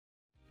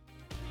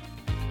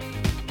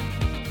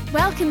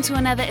Welcome to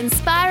another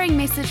inspiring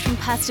message from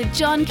Pastor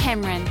John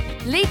Cameron,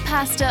 lead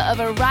pastor of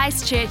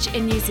Arise Church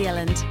in New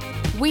Zealand.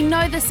 We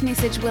know this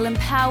message will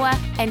empower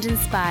and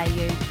inspire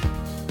you.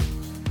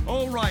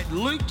 All right,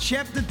 Luke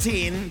chapter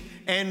 10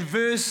 and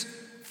verse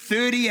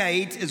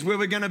 38 is where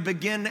we're going to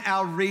begin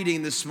our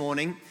reading this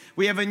morning.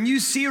 We have a new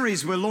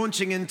series we're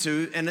launching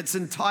into, and it's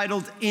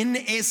entitled In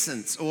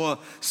Essence, or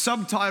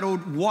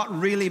subtitled What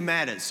Really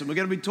Matters. And we're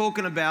going to be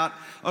talking about,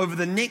 over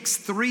the next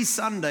 3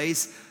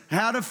 Sundays,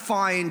 how to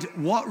find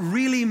what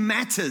really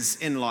matters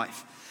in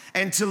life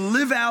and to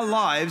live our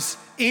lives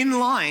in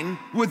line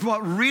with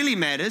what really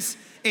matters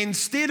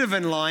instead of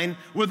in line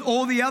with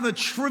all the other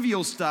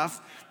trivial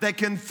stuff that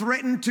can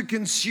threaten to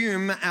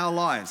consume our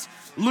lives.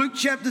 Luke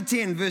chapter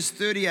 10, verse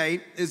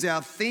 38 is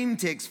our theme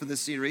text for the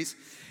series.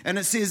 And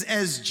it says,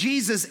 as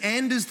Jesus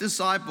and his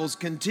disciples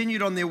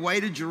continued on their way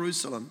to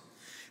Jerusalem,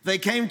 they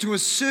came to a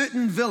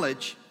certain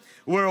village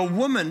where a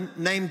woman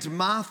named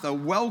Martha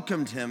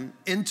welcomed him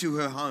into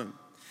her home.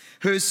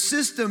 Her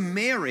sister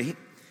Mary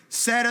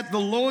sat at the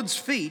Lord's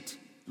feet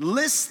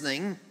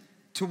listening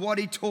to what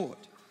he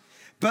taught.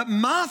 But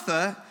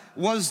Martha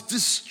was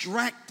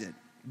distracted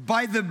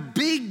by the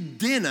big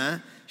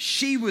dinner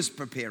she was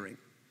preparing.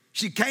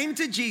 She came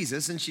to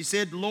Jesus and she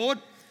said, Lord,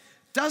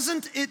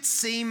 doesn't it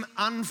seem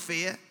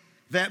unfair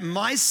that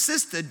my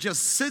sister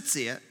just sits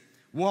here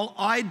while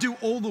I do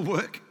all the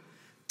work?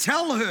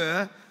 Tell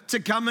her to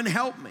come and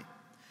help me.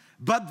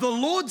 But the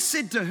Lord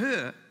said to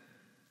her,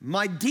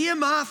 my dear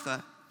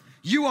Martha,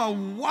 you are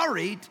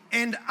worried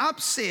and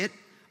upset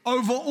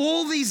over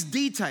all these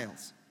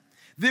details.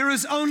 There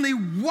is only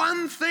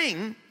one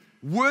thing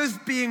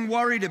worth being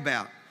worried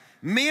about.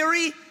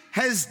 Mary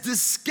has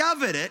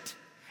discovered it,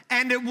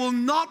 and it will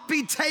not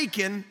be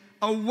taken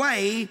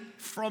away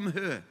from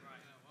her.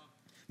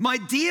 My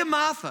dear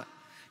Martha,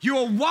 you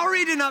are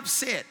worried and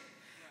upset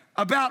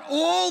about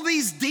all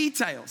these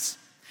details.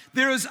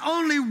 There is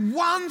only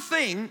one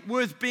thing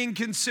worth being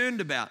concerned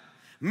about.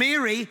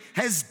 Mary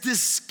has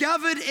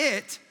discovered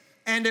it,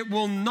 and it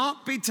will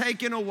not be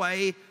taken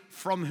away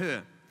from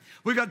her.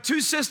 We've got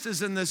 2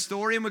 sisters in this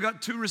story, and we've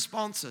got 2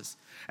 responses.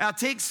 Our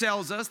text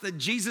tells us that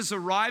Jesus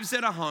arrives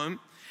at a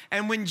home,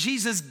 and when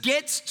Jesus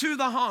gets to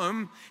the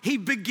home, he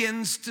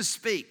begins to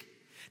speak.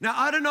 Now,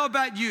 I don't know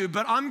about you,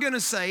 but I'm going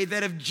to say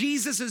that if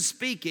Jesus is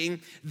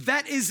speaking,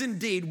 that is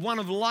indeed one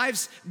of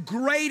life's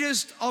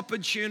greatest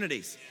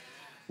opportunities.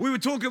 We were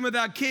talking with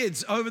our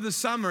kids over the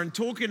summer and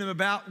talking to them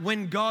about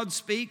when God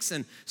speaks,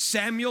 and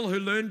Samuel, who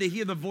learned to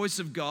hear the voice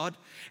of God,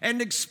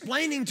 and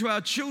explaining to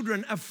our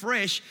children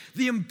afresh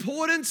the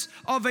importance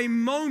of a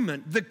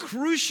moment, the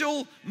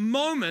crucial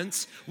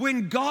moments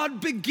when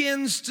God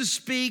begins to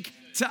speak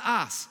to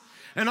us.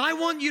 And I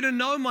want you to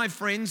know, my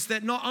friends,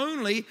 that not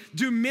only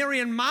do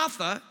Mary and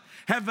Martha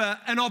have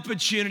an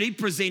opportunity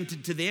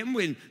presented to them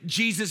when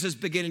Jesus is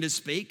beginning to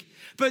speak,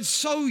 but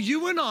so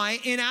you and I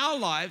in our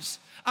lives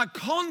are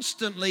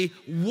constantly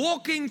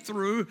walking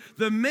through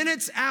the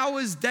minutes,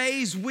 hours,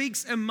 days,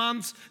 weeks, and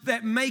months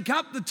that make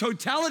up the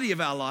totality of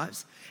our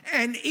lives.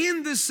 And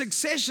in the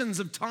successions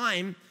of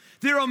time,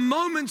 there are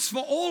moments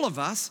for all of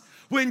us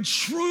when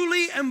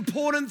truly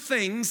important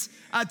things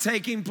are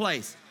taking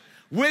place.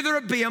 Whether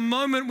it be a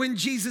moment when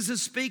Jesus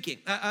is speaking,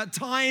 a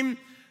time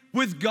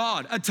with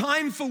God, a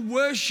time for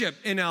worship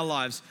in our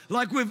lives,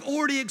 like we've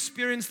already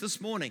experienced this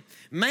morning.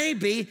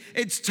 Maybe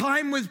it's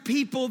time with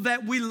people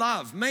that we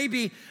love.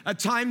 Maybe a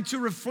time to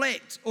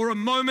reflect, or a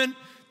moment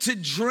to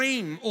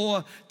dream,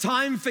 or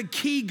time for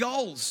key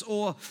goals,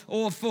 or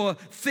for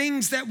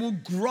things that will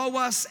grow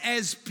us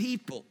as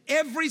people.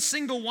 Every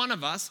single one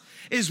of us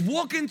is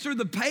walking through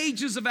the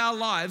pages of our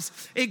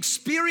lives,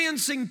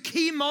 experiencing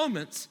key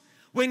moments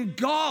when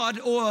God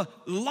or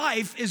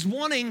life is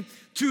wanting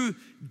to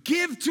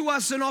give to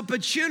us an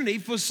opportunity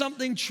for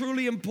something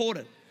truly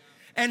important.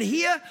 And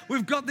here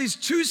we've got these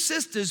 2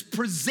 sisters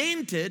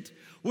presented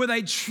with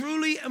a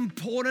truly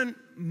important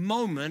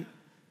moment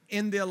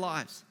in their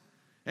lives.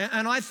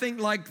 And I think,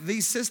 like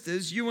these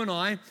sisters, you and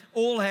I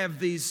all have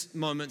these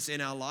moments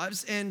in our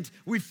lives. And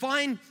we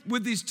find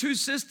with these 2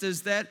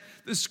 sisters that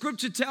the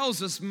scripture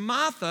tells us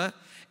Martha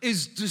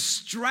is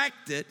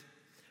distracted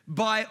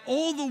by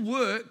all the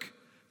work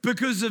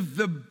because of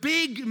the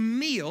big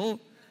meal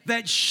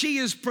that she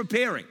is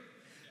preparing.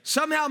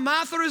 Somehow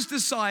Martha has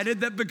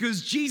decided that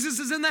because Jesus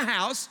is in the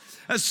house,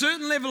 a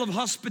certain level of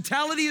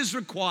hospitality is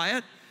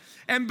required.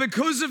 And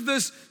because of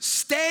this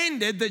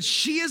standard that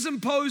she has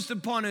imposed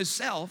upon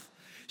herself,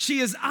 she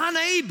is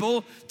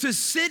unable to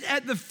sit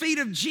at the feet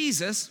of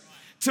Jesus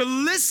to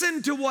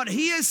listen to what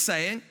he is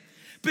saying,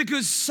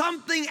 because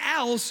something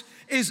else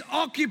is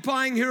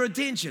occupying her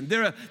attention.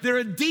 There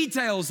are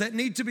details that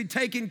need to be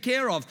taken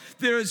care of.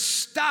 There is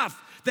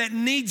stuff that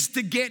needs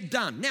to get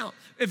done. Now,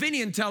 if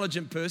any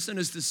intelligent person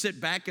is to sit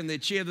back in their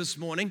chair this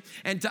morning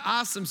and to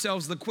ask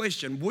themselves the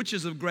question, which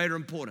is of greater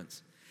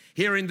importance?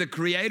 Hearing the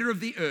creator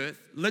of the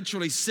earth,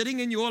 literally sitting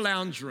in your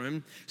lounge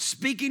room,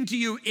 speaking to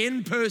you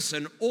in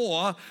person,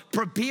 or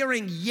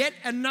preparing yet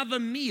another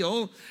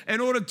meal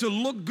in order to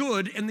look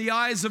good in the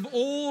eyes of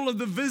all of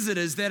the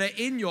visitors that are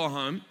in your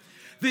home,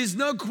 there's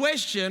no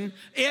question,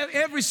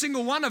 every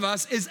single one of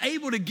us is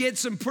able to get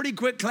some pretty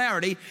quick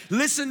clarity.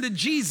 Listen to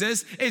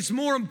Jesus, it's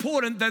more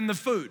important than the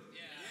food.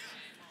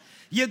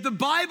 Yet the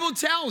Bible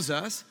tells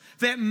us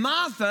that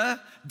Martha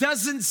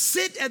doesn't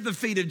sit at the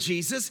feet of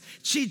Jesus.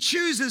 She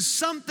chooses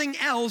something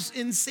else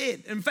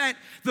instead. In fact,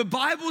 the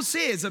Bible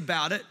says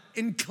about it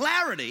in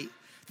clarity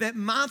that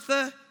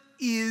Martha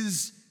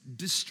is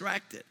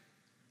distracted.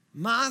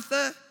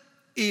 Martha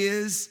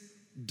is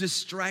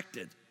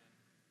distracted.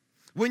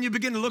 When you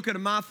begin to look at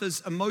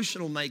Martha's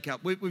emotional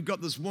makeup, we've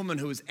got this woman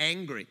who is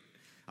angry.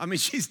 I mean,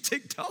 she's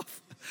ticked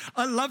off.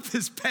 I love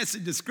this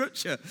passage of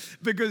scripture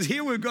because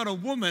here we've got a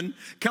woman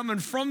coming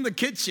from the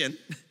kitchen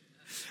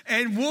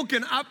and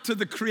walking up to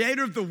the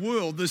creator of the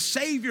world, the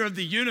savior of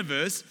the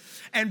universe,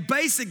 and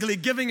basically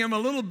giving him a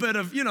little bit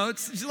of,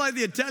 she's like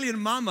the Italian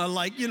mama,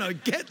 like,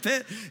 get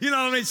there.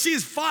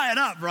 She's fired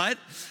up, right?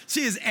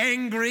 She is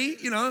angry,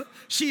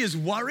 she is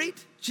worried.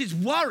 She's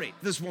worried,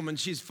 this woman.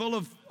 She's full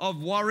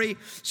of worry.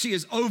 She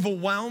is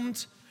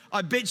overwhelmed.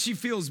 I bet she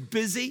feels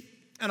busy,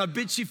 and I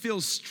bet she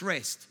feels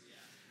stressed.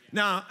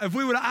 Now, if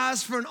we were to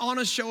ask for an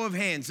honest show of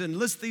hands and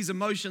list these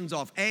emotions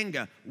off,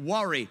 anger,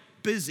 worry,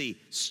 busy,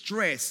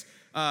 stress,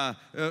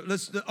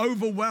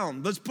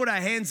 overwhelmed. Let's put our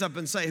hands up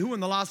and say, who in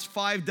the last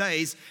 5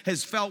 days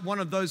has felt one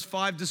of those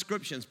 5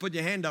 descriptions? Put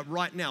your hand up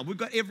right now. We've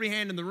got every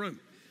hand in the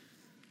room.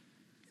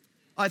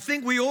 I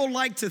think we all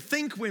like to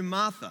think we're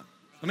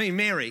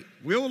Mary.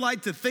 We all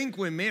like to think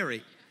we're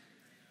Mary,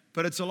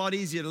 but it's a lot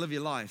easier to live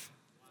your life,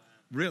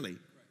 really.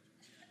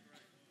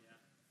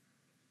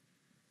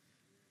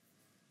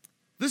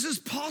 This is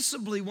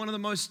possibly one of the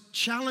most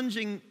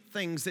challenging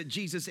things that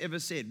Jesus ever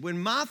said. When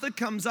Martha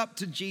comes up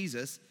to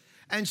Jesus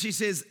and she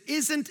says,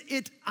 isn't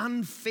it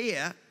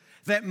unfair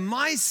that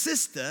my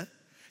sister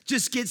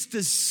just gets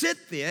to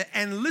sit there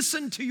and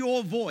listen to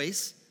your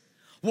voice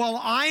while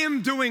I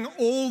am doing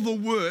all the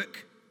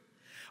work?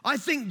 I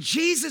think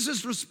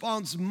Jesus'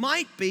 response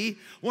might be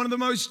one of the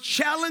most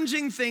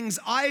challenging things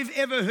I've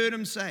ever heard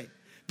him say.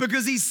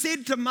 Because he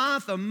said to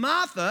Martha,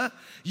 Martha,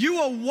 you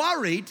are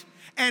worried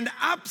and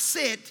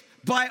upset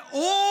by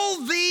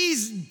all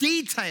these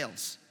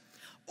details,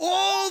 by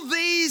all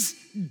these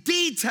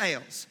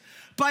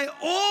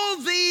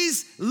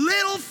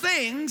little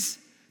things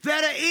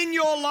that are in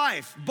your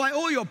life, by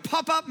all your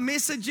pop-up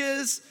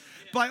messages,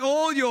 by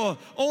all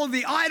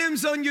the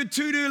items on your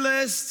to-do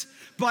list,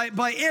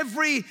 by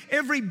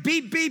every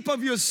beep beep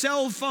of your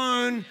cell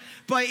phone,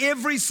 by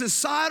every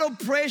societal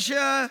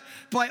pressure,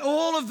 by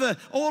all of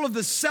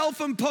the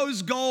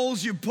self-imposed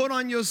goals you put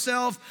on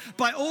yourself,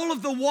 by all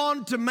of the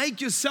want to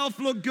make yourself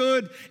look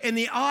good in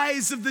the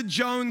eyes of the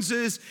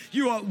Joneses.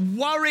 You are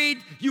worried,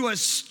 you are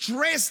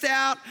stressed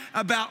out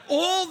about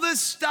all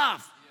this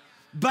stuff,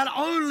 but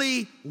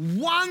only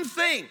one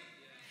thing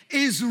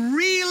is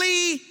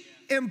really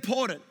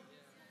important.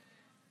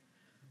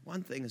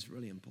 One thing is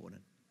really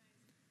important.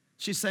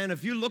 She's saying,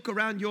 if you look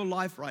around your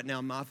life right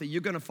now, Martha, you're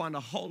going to find a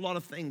whole lot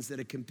of things that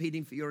are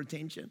competing for your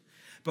attention.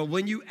 But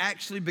when you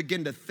actually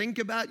begin to think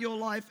about your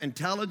life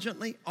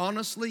intelligently,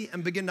 honestly,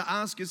 and begin to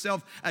ask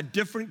yourself a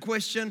different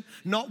question,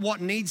 not what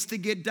needs to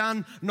get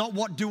done, not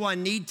what do I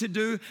need to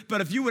do,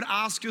 but if you would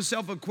ask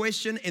yourself a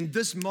question in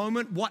this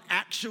moment, what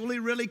actually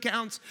really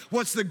counts?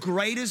 What's the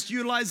greatest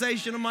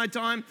utilization of my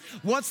time?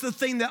 What's the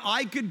thing that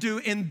I could do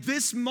in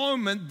this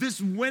moment,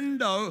 this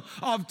window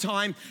of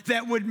time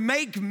that would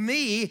make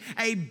me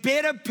a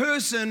better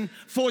person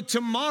for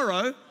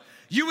tomorrow?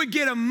 You would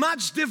get a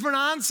much different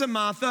answer,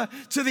 Martha,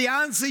 to the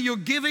answer you're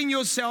giving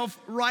yourself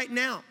right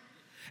now.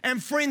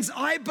 And friends,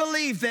 I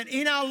believe that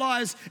in our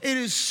lives, it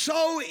is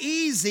so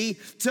easy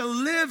to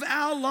live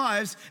our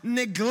lives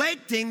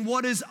neglecting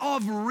what is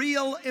of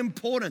real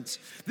importance.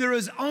 There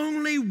is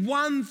only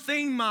one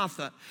thing,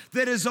 Martha,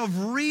 that is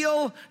of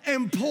real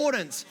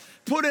importance.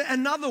 Put it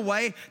another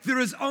way, there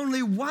is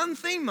only one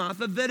thing,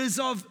 Martha, that is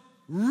of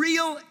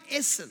real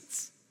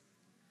essence.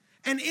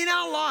 And in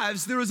our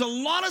lives, there is a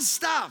lot of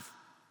stuff.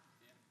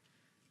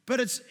 But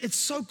it's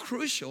so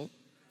crucial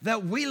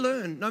that we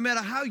learn, no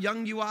matter how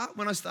young you are.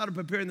 When I started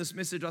preparing this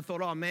message, I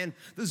thought, oh man,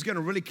 this is going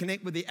to really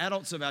connect with the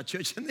adults of our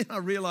church. And then I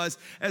realized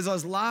as I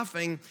was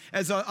laughing,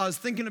 as I was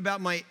thinking about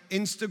my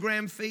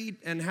Instagram feed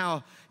and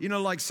how,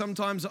 like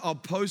sometimes I'll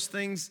post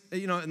things,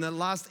 in the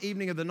last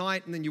evening of the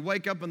night, and then you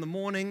wake up in the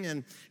morning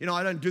and,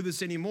 I don't do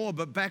this anymore,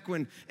 but back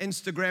when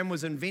Instagram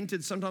was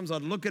invented, sometimes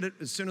I'd look at it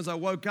as soon as I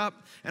woke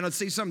up and I'd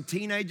see some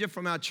teenager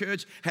from our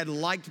church had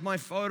liked my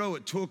photo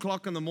at 2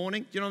 o'clock in the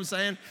morning. You know what I'm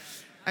saying?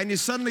 And you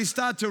suddenly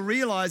start to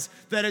realize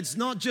that it's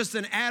not just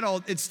an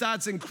adult, it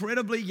starts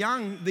incredibly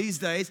young these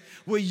days,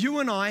 where you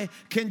and I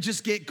can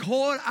just get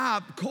caught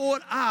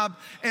up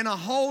in a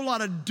whole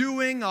lot of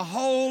doing, a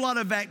whole lot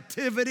of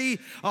activity,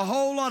 a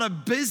whole lot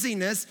of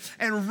busyness,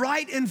 and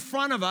right in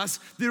front of us,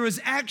 there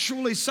is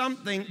actually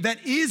something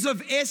that is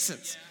of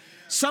essence.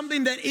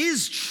 Something that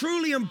is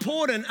truly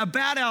important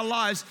about our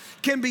lives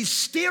can be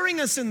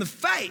staring us in the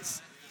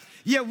face,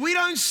 yet we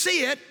don't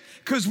see it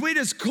because we're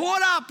just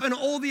caught up in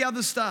all the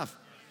other stuff.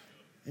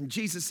 And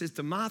Jesus says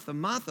to Martha,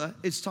 Martha,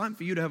 it's time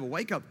for you to have a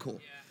wake-up call.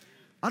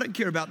 I don't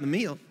care about the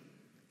meal.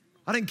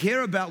 I don't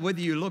care about whether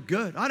you look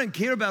good. I don't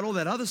care about all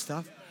that other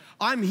stuff.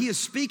 I'm here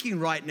speaking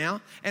right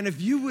now, and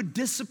if you would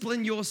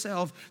discipline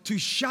yourself to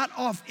shut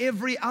off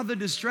every other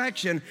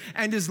distraction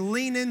and just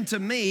lean into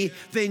me,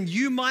 then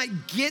you might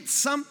get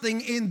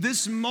something in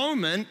this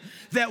moment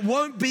that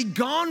won't be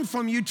gone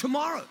from you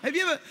tomorrow. Have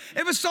you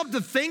ever stopped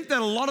to think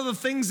that a lot of the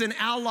things in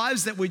our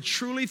lives that we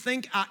truly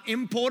think are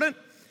important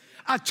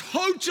are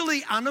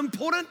totally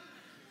unimportant?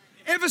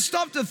 Ever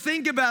stop to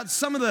think about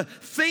some of the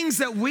things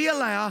that we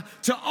allow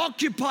to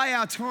occupy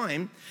our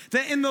time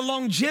that in the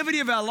longevity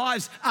of our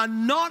lives are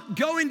not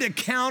going to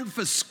count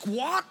for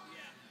squat?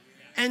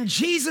 And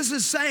Jesus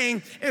is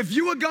saying, if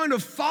you are going to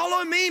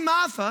follow me,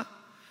 Martha,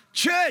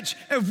 church,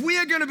 if we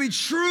are going to be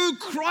true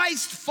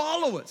Christ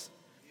followers,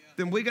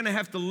 then we're going to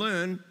have to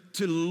learn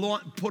to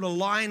put a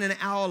line in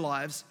our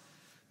lives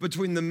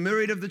between the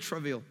myriad of the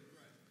trivial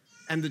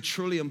and the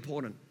truly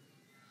important.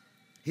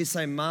 He's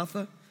saying,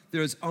 Martha,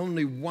 there is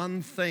only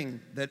one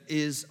thing that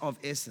is of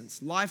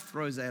essence. Life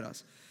throws at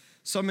us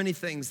so many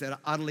things that are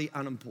utterly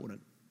unimportant.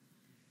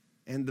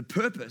 And the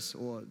purpose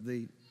or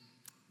the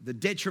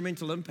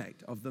detrimental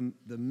impact of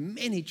the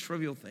many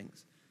trivial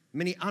things,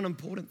 many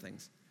unimportant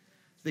things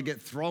that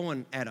get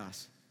thrown at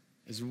us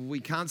is we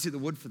can't see the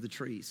wood for the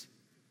trees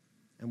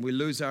and we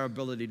lose our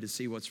ability to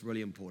see what's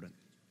really important.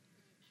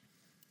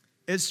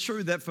 It's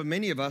true that for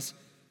many of us,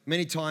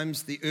 many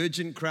times the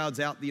urgent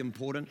crowds out the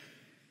important.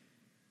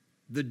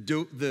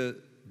 The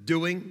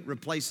doing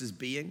replaces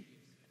being.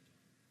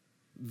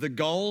 The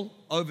goal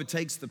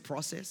overtakes the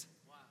process.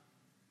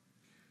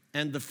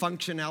 And the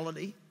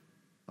functionality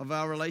of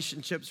our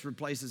relationships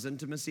replaces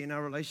intimacy in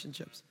our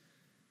relationships.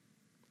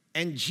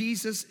 And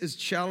Jesus is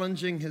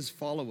challenging his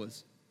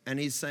followers. And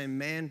he's saying,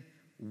 man,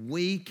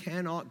 we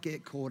cannot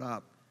get caught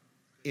up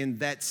in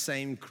that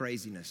same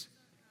craziness.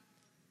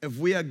 If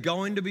we are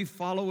going to be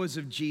followers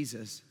of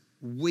Jesus,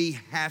 we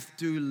have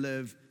to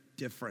live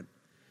different.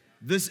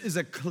 This is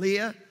a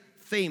clear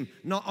theme,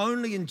 not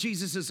only in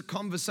Jesus'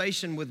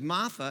 conversation with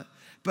Martha,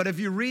 but if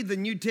you read the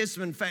New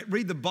Testament, in fact,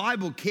 read the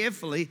Bible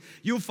carefully,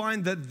 you'll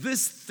find that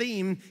this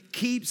theme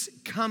keeps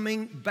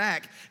coming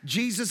back.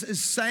 Jesus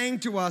is saying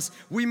to us,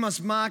 we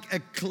must mark a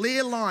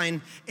clear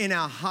line in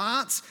our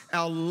hearts,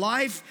 our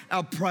life,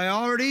 our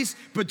priorities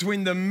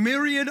between the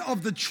myriad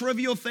of the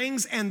trivial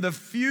things and the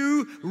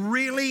few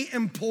really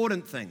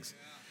important things.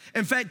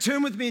 In fact,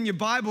 turn with me in your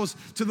Bibles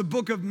to the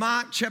book of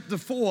Mark chapter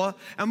 4,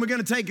 and we're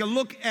going to take a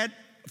look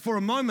for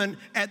a moment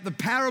at the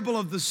parable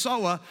of the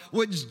sower,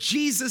 which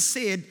Jesus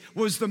said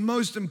was the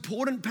most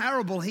important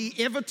parable he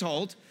ever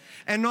told.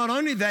 And not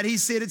only that, he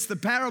said it's the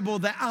parable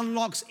that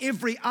unlocks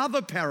every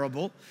other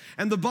parable.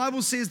 And the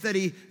Bible says that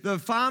the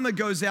farmer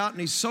goes out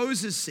and he sows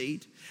his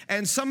seed,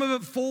 and some of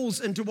it falls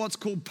into what's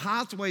called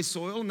pathway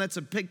soil, and that's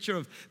a picture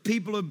of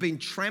people who have been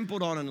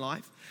trampled on in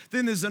life.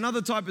 Then there's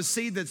another type of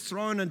seed that's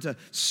thrown into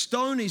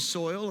stony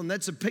soil, and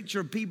that's a picture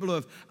of people who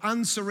have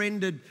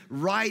unsurrendered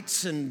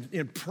rights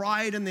and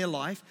pride in their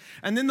life.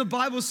 And then the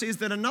Bible says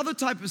that another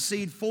type of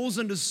seed falls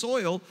into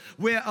soil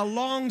where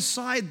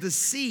alongside the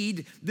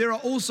seed, there are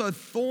also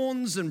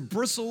thorns and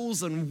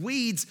bristles and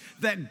weeds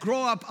that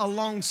grow up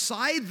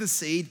alongside the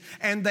seed,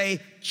 and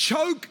they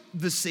choke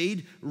the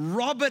seed,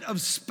 rob it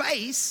of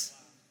space.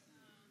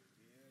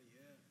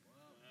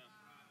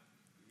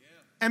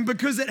 And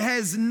because it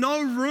has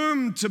no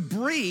room to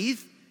breathe,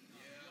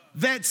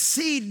 that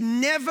seed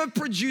never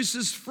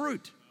produces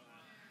fruit.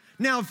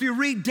 Now, if you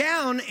read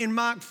down in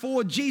Mark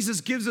 4, Jesus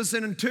gives us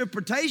an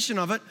interpretation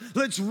of it.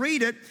 Let's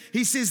read it.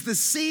 He says, the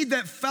seed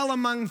that fell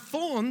among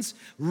thorns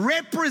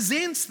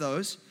represents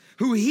those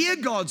who hear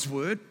God's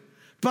word,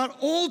 but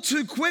all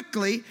too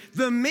quickly,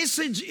 the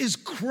message is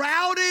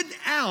crowded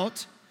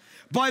out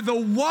by the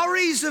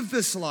worries of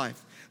this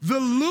life,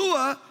 the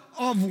lure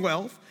of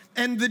wealth,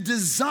 and the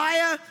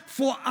desire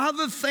for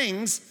other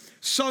things,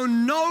 so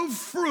no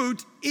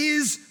fruit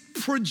is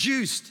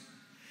produced.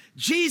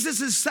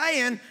 Jesus is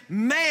saying,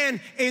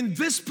 man, in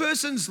this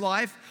person's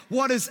life,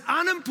 what is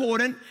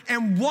unimportant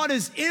and what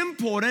is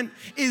important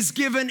is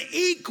given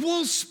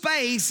equal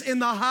space in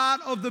the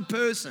heart of the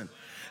person.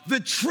 The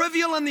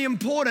trivial and the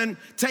important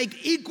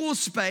take equal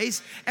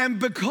space, and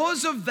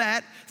because of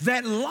that,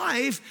 that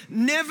life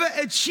never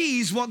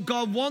achieves what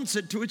God wants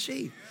it to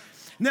achieve.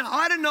 Now,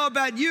 I don't know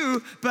about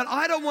you, but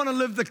I don't want to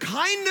live the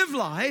kind of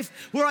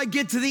life where I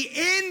get to the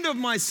end of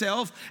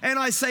myself and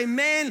I say,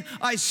 man,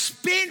 I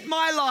spent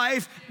my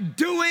life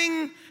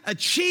doing,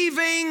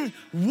 achieving,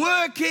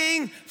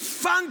 working,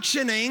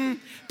 functioning,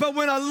 but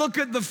when I look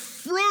at the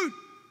fruit,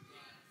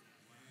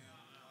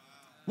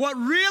 what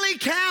really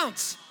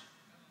counts,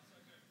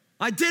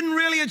 I didn't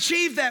really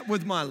achieve that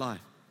with my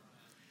life.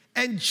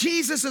 And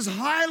Jesus is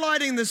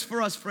highlighting this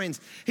for us, friends.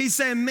 He's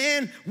saying,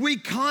 man, we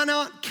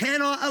cannot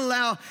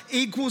allow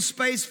equal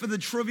space for the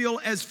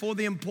trivial as for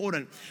the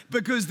important,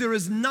 because there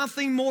is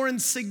nothing more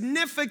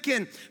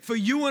insignificant for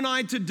you and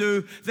I to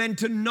do than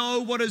to know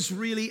what is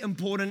really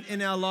important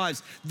in our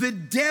lives. The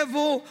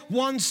devil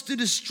wants to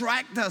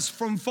distract us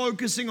from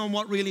focusing on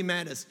what really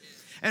matters.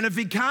 And if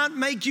he can't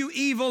make you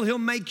evil, he'll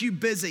make you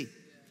busy.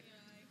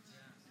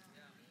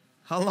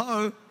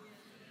 Hello?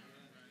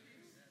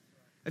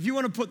 If you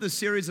want to put this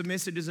series of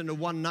messages into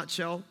one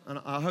nutshell, and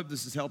I hope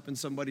this is helping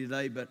somebody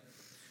today, but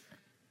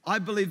I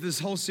believe this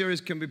whole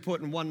series can be put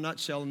in one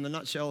nutshell, and the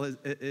nutshell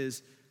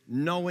is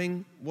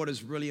knowing what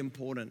is really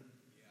important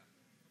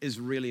is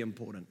really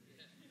important.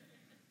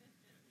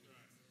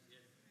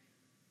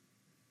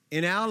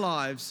 In our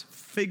lives,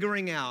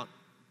 figuring out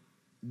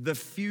the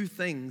few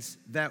things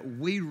that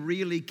we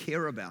really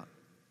care about,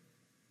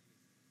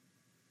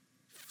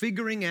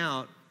 figuring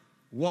out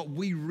what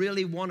we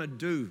really want to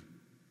do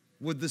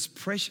with this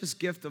precious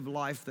gift of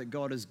life that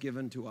God has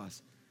given to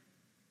us.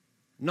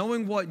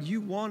 Knowing what you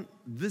want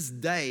this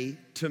day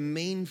to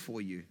mean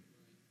for you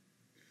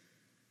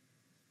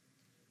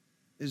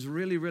is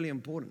really, really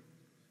important.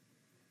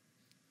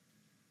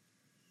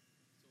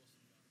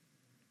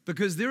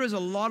 Because there is a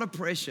lot of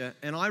pressure,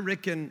 and I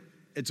reckon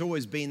it's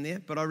always been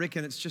there, but I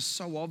reckon it's just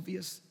so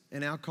obvious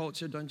in our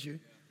culture, don't you?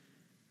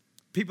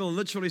 People are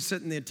literally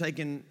sitting there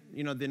taking,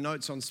 their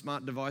notes on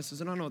smart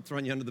devices, and I'm not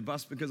throwing you under the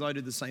bus because I do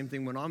the same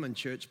thing when I'm in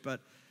church, but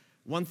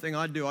one thing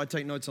I do, I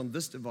take notes on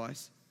this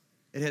device.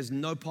 It has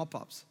no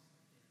pop-ups.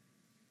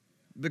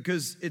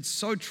 Because it's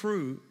so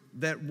true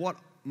that what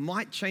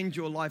might change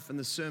your life in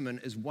the sermon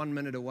is 1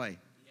 minute away.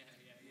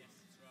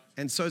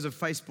 And so is a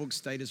Facebook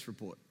status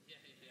report.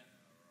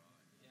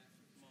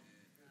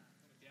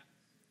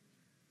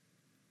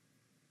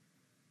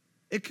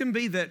 It can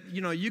be that,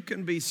 you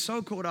can be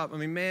so caught up. I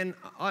mean, man,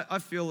 I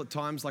feel at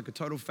times like a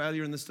total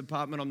failure in this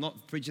department. I'm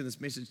not preaching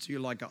this message to you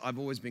like I've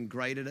always been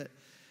great at it.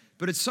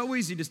 But it's so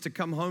easy just to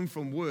come home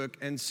from work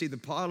and see the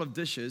pile of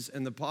dishes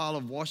and the pile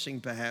of washing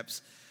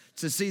perhaps,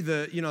 to see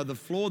the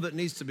floor that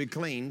needs to be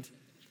cleaned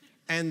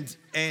and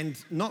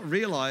not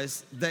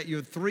realize that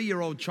your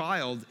 3-year-old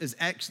child is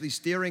actually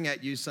staring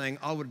at you saying,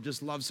 I would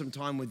just love some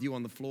time with you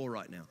on the floor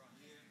right now.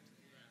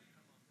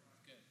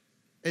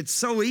 It's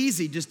so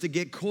easy just to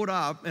get caught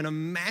up in a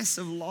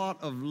massive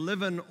lot of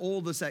living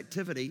all this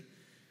activity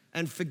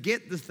and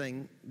forget the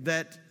thing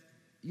that,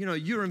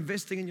 you're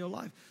investing in your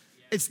life.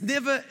 It's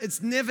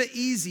never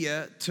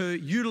easier to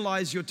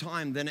utilize your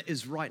time than it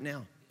is right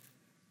now.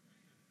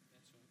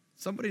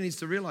 Somebody needs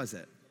to realize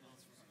that.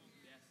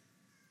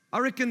 I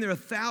reckon there are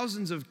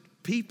thousands of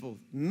people,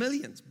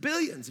 millions,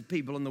 billions of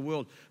people in the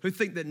world who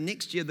think that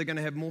next year they're going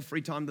to have more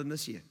free time than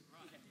this year.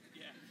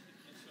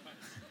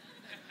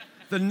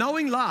 The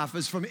knowing laugh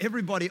is from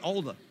everybody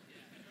older.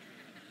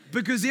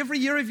 Because every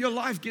year of your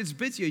life gets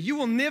busier. You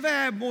will never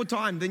have more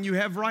time than you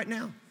have right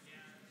now.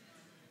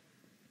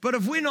 But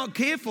if we're not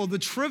careful, the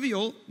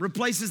trivial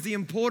replaces the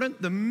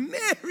important, the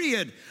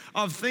myriad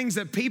of things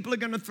that people are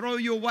going to throw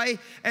your way.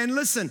 And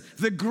listen,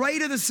 the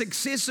greater the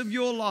success of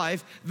your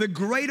life, the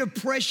greater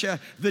pressure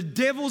the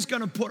devil's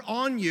going to put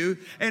on you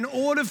in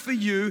order for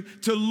you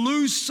to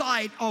lose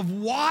sight of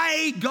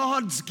why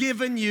God's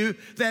given you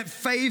that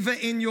favor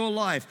in your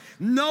life.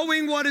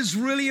 Knowing what is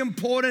really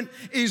important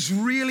is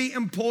really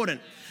important.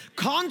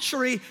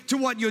 Contrary to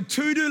what your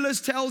to-do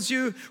list tells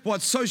you,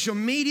 what social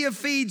media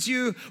feeds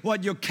you,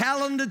 what your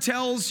calendar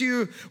tells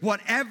you,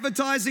 what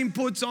advertising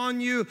puts on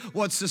you,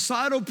 what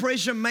societal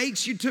pressure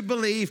makes you to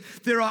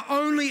believe, there are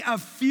only a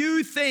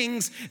few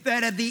things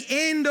that at the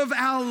end of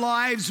our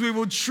lives we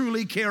will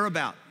truly care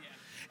about.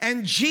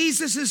 And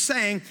Jesus is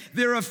saying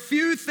there are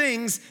few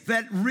things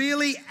that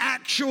really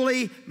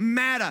actually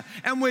matter.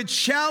 And we're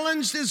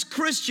challenged as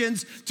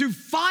Christians to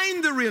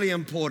find the really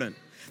important,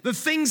 the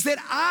things that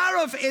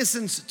are of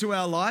essence to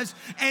our lives,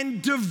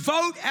 and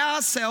devote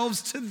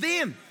ourselves to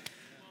them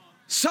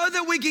so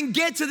that we can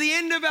get to the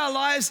end of our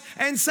lives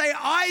and say,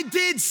 I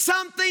did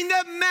something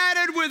that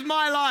mattered with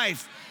my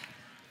life.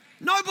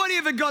 Nobody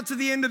ever got to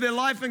the end of their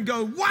life and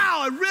go, wow,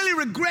 I really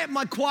regret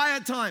my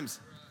quiet times.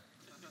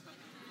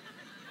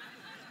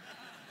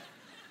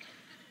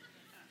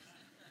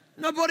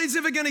 Nobody's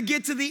ever going to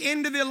get to the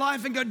end of their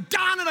life and go,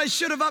 darn it, I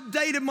should have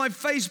updated my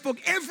Facebook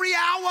every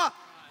hour.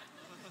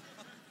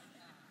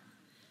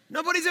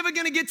 Nobody's ever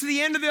going to get to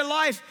the end of their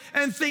life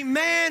and think,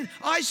 man,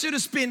 I should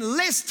have spent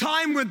less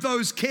time with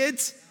those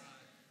kids.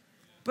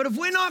 But if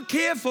we're not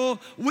careful,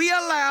 we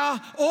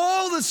allow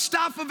all the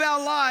stuff of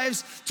our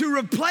lives to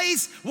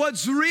replace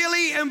what's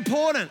really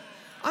important.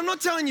 I'm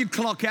not telling you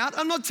clock out.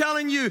 I'm not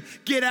telling you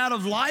get out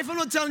of life. I'm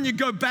not telling you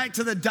go back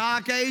to the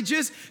dark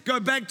ages, go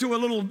back to a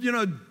little,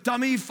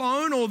 dummy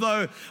phone,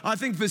 although I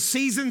think for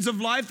seasons of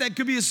life that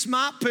could be a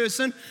smart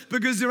person,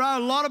 because there are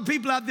a lot of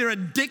people out there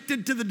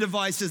addicted to the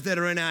devices that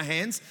are in our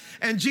hands.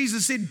 And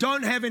Jesus said,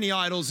 don't have any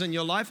idols in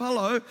your life.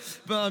 Hello.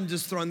 But I'm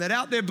just throwing that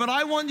out there. But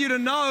I want you to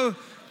know,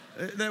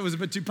 that was a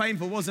bit too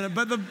painful, wasn't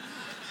it?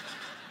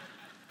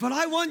 But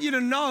I want you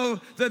to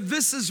know that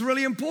this is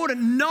really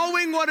important.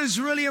 Knowing what is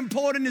really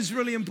important is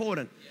really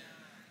important.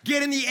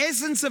 Getting the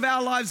essence of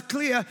our lives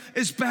clear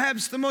is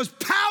perhaps the most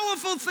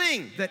powerful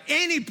thing that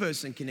any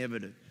person can ever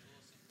do.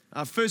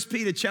 1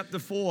 Peter chapter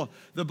 4,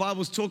 the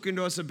Bible's talking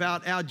to us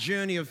about our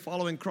journey of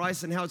following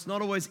Christ and how it's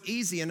not always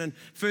easy. And in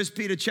 1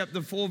 Peter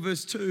chapter 4,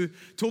 verse 2,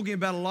 talking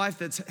about a life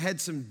that's had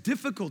some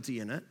difficulty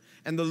in it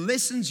and the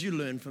lessons you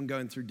learn from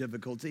going through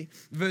difficulty.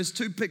 Verse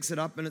 2 picks it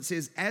up and it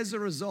says, as a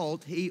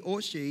result, he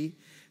or she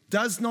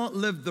does not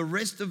live the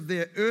rest of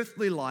their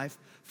earthly life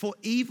for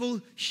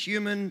evil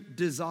human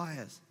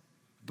desires,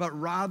 but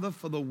rather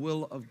for the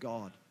will of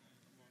God.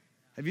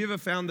 Have you ever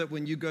found that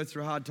when you go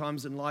through hard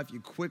times in life, you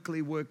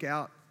quickly work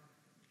out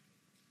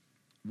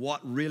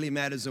what really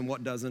matters and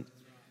what doesn't?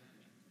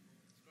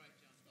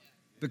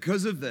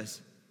 Because of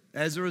this,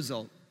 as a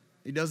result,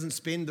 he doesn't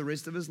spend the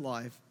rest of his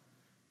life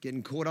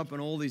getting caught up in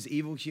all these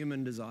evil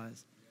human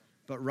desires,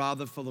 but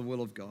rather for the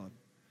will of God.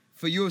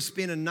 For you have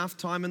spent enough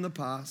time in the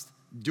past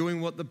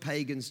doing what the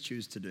pagans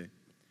choose to do,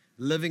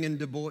 living in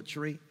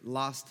debauchery,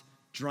 lust,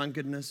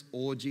 drunkenness,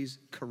 orgies,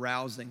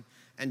 carousing,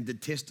 and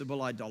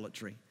detestable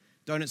idolatry.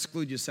 Don't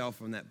exclude yourself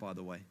from that, by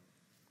the way.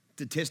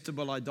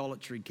 Detestable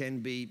idolatry can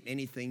be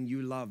anything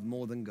you love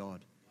more than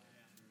God.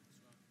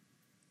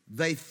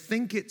 They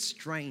think it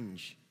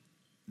strange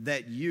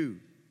that you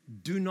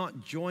do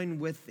not join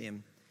with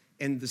them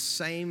in the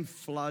same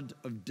flood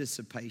of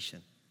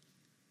dissipation.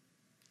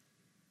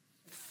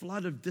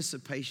 Flood of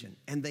dissipation,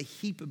 and they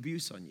heap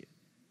abuse on you.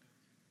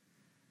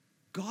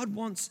 God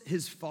wants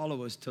his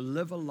followers to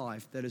live a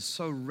life that is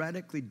so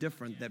radically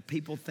different that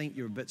people think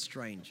you're a bit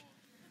strange.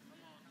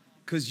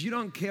 Because you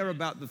don't care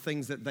about the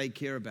things that they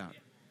care about.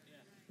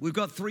 We've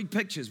got 3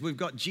 pictures. We've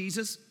got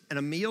Jesus and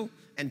a meal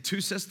and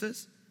 2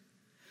 sisters.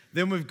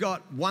 Then we've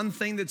got one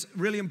thing that's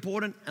really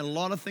important and a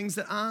lot of things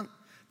that aren't.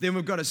 Then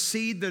we've got a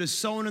seed that is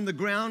sown in the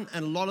ground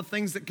and a lot of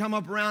things that come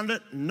up around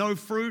it, no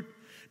fruit.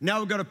 Now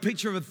we've got a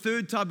picture of a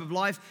third type of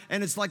life,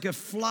 and it's like a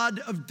flood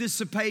of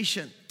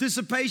dissipation.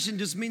 Dissipation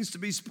just means to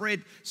be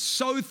spread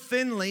so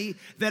thinly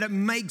that it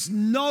makes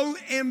no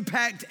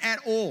impact at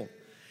all.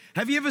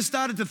 Have you ever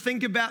started to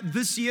think about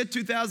this year,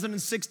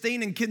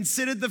 2016, and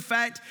considered the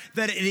fact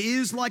that it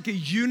is like a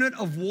unit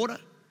of water?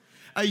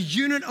 A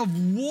unit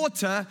of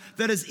water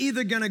that is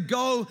either going to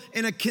go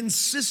in a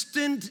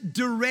consistent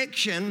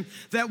direction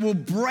that will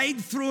break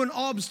through an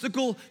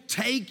obstacle,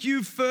 take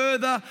you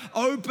further,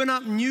 open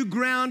up new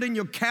ground in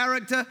your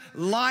character,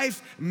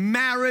 life,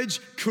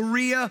 marriage,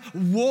 career,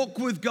 walk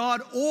with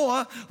God,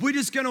 or we're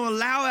just going to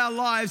allow our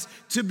lives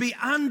to be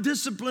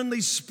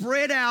undisciplinedly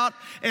spread out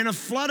in a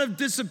flood of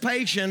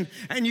dissipation,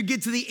 and you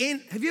get to the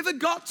end. Have you ever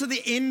got to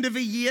the end of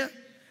a year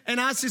and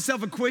asked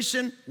yourself a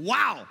question?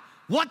 Wow.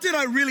 What did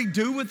I really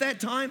do with that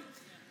time?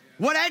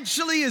 What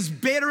actually is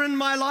better in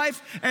my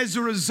life as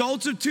a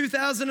result of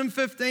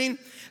 2015?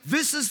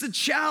 This is the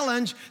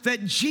challenge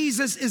that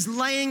Jesus is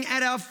laying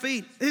at our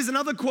feet. Here's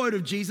another quote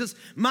of Jesus,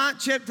 Mark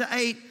chapter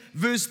 8,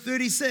 verse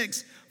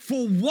 36.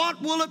 For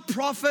what will it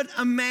profit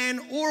a man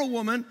or a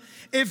woman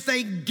if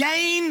they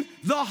gain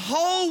the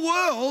whole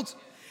world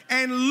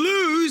and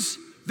lose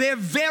their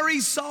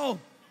very soul?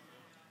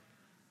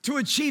 To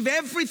achieve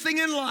everything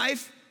in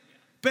life,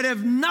 but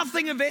have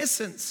nothing of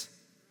essence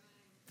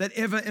that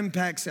ever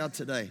impacts our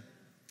today.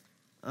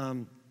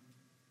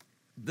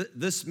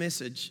 This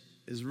message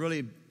is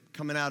really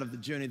coming out of the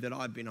journey that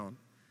I've been on,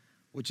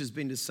 which has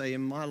been to say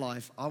in my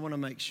life, I want to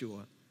make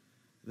sure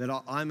that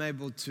I'm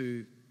able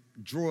to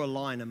draw a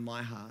line in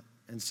my heart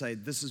and say,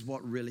 this is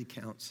what really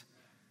counts.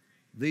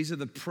 These are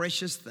the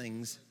precious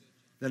things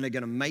that are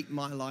going to make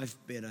my life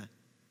better.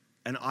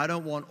 And I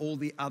don't want all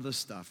the other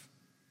stuff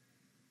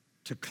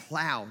to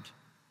cloud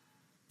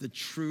the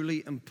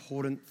truly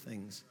important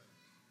things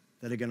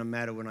that are going to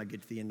matter when I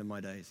get to the end of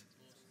my days.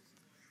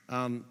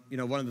 One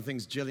of the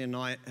things Jillian and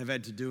I have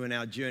had to do in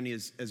our journey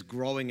is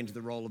growing into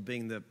the role of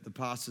being the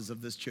pastors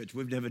of this church.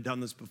 We've never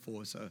done this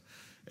before, so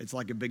it's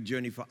like a big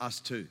journey for us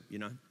too,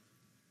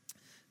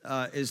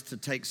 is to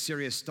take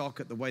serious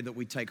stock at the way that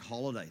we take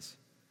holidays.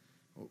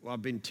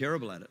 I've been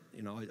terrible at it.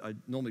 I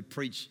normally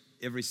preach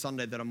every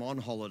Sunday that I'm on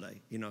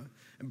holiday,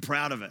 I'm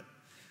proud of it.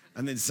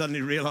 And then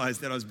suddenly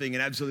realized that I was being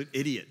an absolute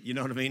idiot, you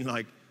know what I mean?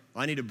 Like,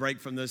 I need a break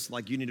from this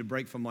like you need a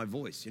break from my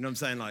voice. You know what I'm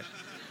saying? Like,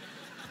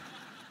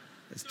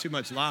 there's too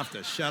much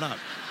laughter. Shut up.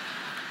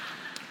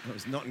 That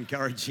was not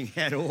encouraging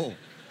at all.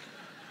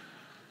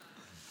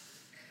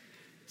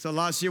 So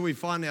last year we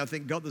finally, I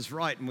think, got this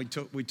right, and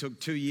we took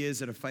 2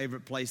 years at a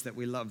favorite place that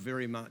we love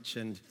very much,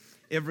 and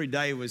every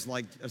day was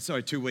like,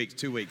 2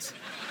 weeks.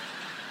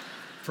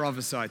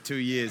 Prophesy 2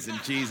 years in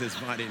Jesus'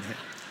 mighty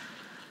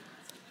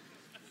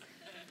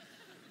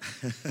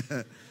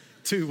name.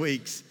 2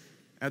 weeks.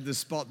 At the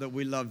spot that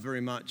we love very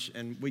much.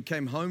 And we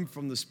came home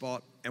from the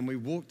spot and we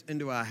walked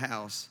into our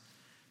house.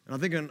 And I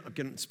think I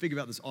can speak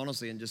about this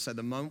honestly and just say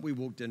the moment we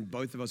walked in,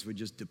 both of us were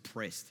just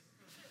depressed.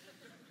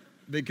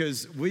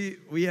 Because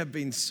we have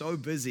been so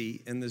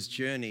busy in this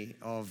journey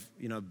of,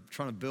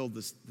 trying to build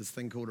this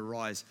thing called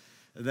Arise,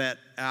 that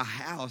our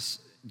house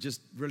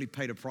just really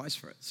paid a price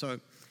for it. So,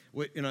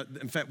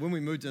 in fact, when we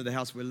moved into the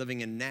house we're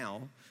living in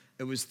now,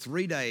 it was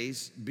 3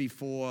 days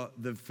before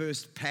the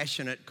first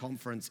Passionate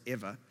conference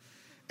ever.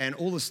 And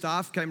all the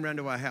staff came around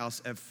to our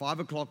house at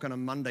 5 o'clock on a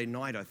Monday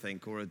night, I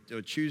think, or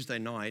a Tuesday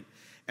night.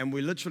 And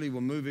we literally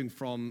were moving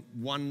from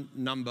one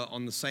number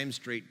on the same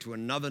street to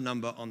another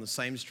number on the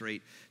same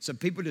street. So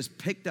people just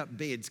picked up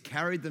beds,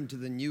 carried them to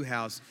the new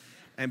house,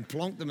 and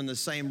plonked them in the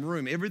same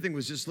room. Everything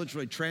was just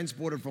literally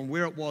transported from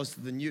where it was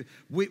to the new.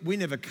 We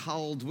never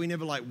culled. We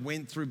never like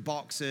went through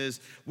boxes.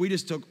 We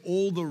just took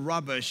all the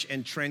rubbish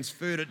and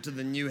transferred it to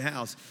the new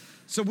house.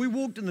 So we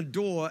walked in the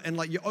door and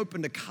like you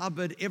opened a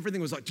cupboard.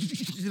 Everything was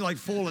like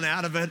falling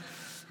out of it.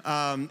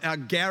 Our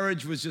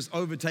garage was just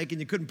overtaken.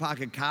 You couldn't park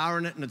a car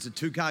in it, and it's a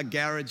 2-car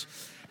garage.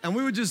 And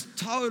we were just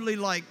totally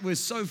like, we're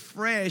so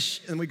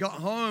fresh, and we got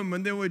home,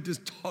 and then we're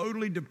just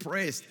totally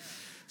depressed.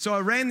 So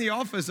I ran the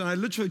office, and I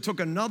literally took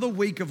another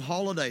week of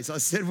holidays. I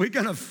said, we're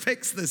going to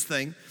fix this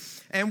thing.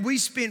 And we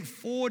spent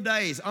 4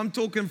 days, I'm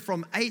talking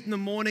from 8 in the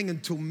morning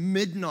until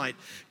midnight,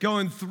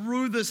 going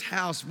through this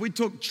house. We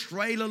took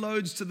trailer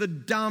loads to the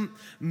dump,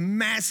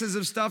 masses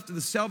of stuff to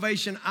the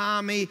Salvation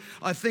Army.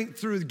 I think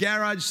through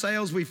garage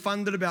sales, we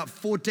funded about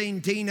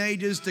 14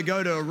 teenagers to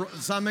go to a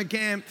summer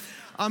camp.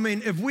 I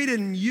mean, if we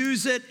didn't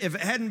use it, if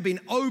it hadn't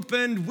been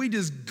opened, we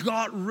just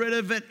got rid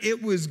of it.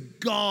 It was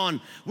gone.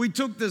 We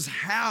took this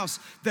house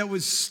that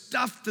was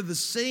stuffed to the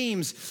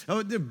seams,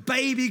 the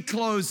baby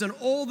clothes and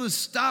all the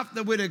stuff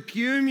that we'd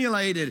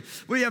accumulated.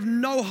 We have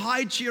no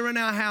high chair in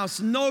our house,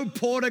 no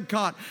porta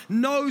cot,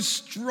 no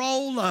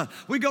stroller.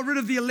 We got rid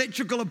of the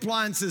electrical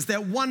appliances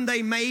that one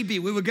day maybe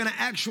we were going to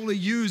actually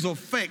use or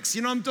fix.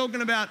 You know what I'm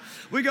talking about?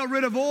 We got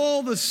rid of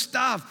all the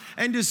stuff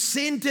and just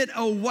sent it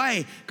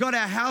away. Got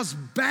our house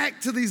back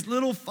to these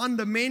little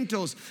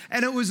fundamentals.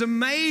 And it was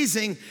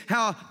amazing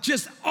how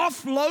just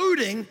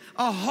offloading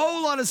a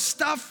whole lot of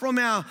stuff from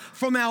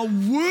our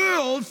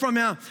world, from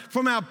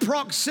our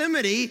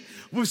proximity,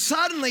 well,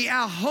 suddenly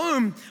our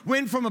home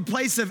went from a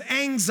place of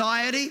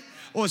anxiety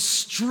or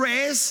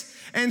stress,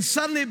 and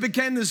suddenly it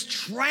became this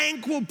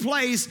tranquil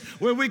place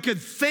where we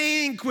could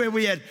think, where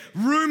we had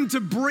room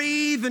to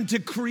breathe and to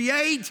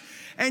create.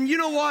 And you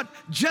know what?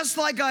 Just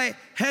like I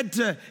had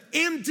to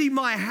empty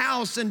my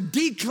house and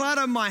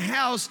declutter my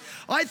house,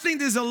 I think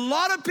there's a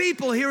lot of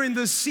people here in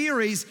this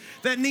series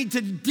that need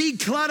to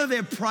declutter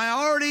their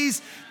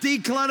priorities,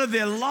 declutter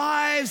their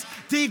lives,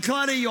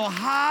 declutter your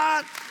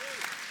heart.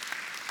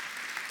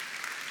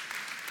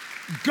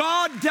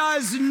 God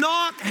does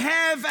not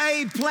have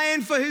a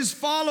plan for his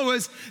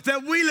followers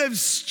that we live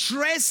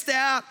stressed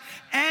out,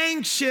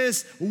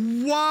 anxious,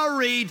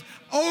 worried,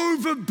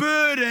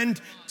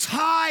 overburdened,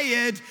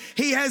 tired.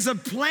 He has a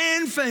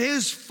plan for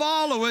his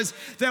followers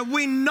that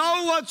we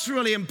know what's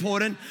really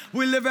important.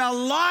 We live our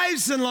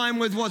lives in line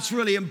with what's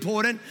really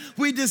important.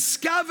 We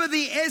discover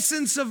the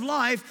essence of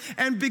life,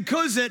 and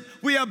because of it,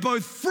 we are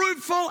both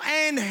fruitful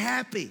and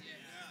happy.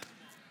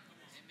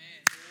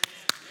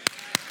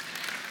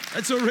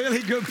 That's a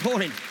really good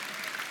point.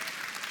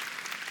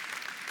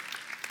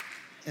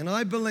 And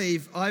I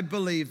believe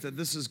that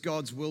this is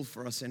God's will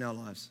for us in our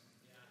lives.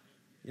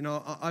 You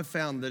know, I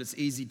found that it's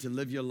easy to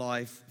live your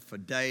life for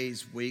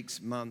days, weeks,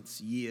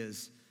 months,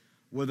 years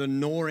with a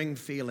gnawing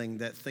feeling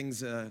that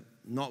things are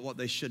not what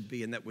they should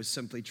be and that we're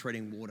simply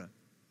treading water.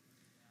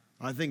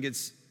 I think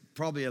it's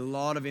probably a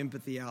lot of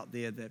empathy out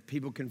there that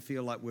people can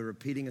feel like we're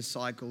repeating a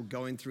cycle,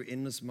 going through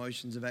endless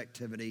motions of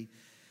activity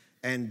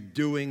and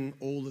doing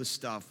all this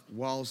stuff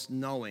whilst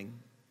knowing,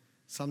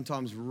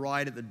 sometimes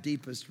right at the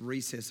deepest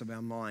recess of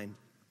our mind,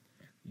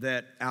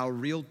 that our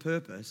real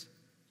purpose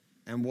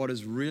and what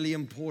is really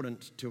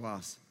important to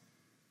us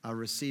are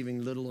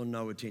receiving little or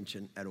no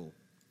attention at all.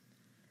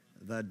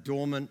 They're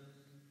dormant,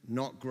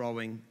 not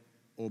growing,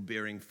 or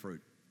bearing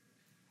fruit.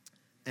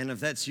 And if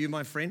that's you,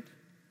 my friend,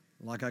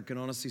 like I can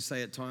honestly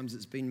say at times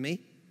it's been me,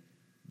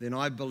 then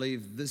I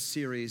believe this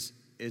series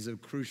is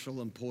of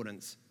crucial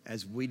importance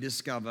as we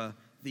discover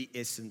the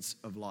essence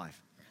of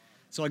life.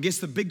 So I guess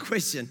the big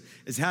question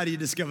is, how do you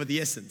discover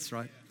the essence,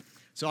 right?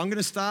 So I'm going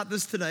to start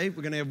this today.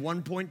 We're going to have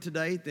 1 point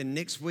today. Then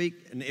next week,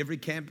 in every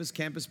campus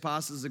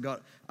pastors have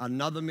got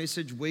another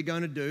message we're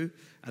going to do,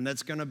 and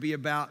that's going to be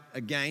about,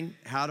 again,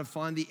 how to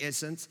find the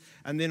essence.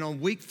 And then on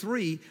week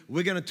 3,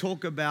 we're going to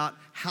talk about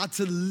how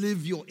to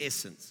live your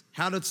essence,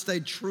 how to stay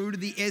true to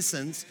the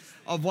essence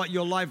of what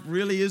your life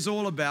really is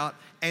all about,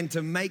 and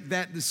to make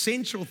that the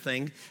central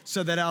thing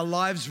so that our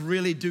lives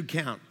really do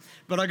count.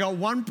 But I got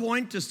 1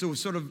 point just to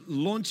sort of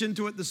launch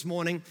into it this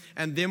morning,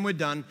 and then we're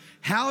done.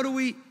 How do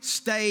we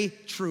stay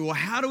true, or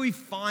how do we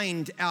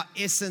find our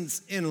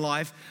essence in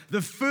life?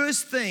 The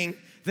first thing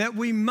that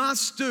we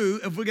must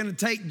do if we're going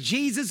to take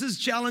Jesus'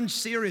 challenge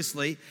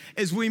seriously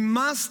is we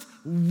must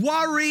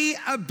worry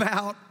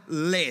about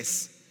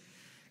less.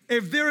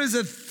 If there is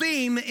a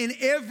theme in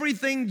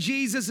everything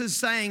Jesus is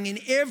saying, in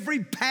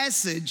every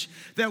passage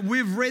that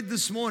we've read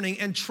this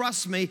morning, and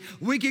trust me,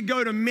 we could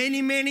go to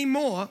many, many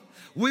more,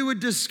 we would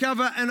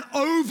discover an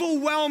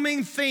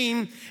overwhelming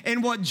theme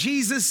in what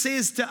Jesus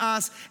says to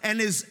us. And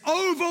his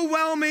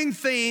overwhelming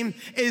theme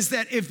is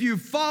that if you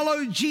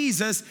follow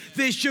Jesus,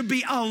 there should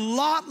be a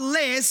lot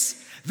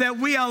less that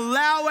we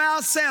allow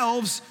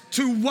ourselves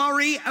to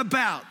worry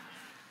about.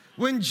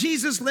 When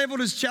Jesus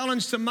leveled his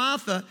challenge to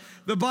Martha,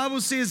 the Bible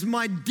says,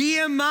 "My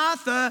dear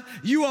Martha,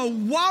 you are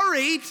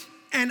worried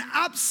and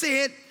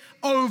upset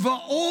over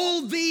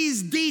all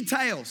these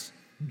details.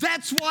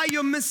 That's why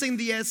you're missing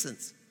the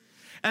essence."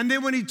 And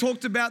then when he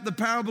talked about the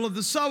parable of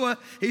the sower,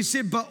 he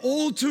said, but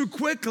all too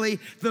quickly,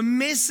 the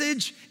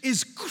message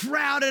is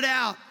crowded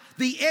out.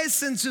 The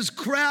essence is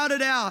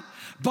crowded out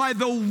by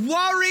the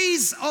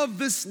worries of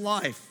this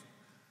life.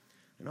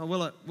 You know,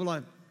 will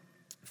I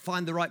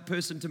find the right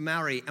person to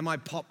marry? Am I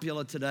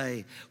popular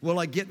today? Will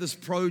I get this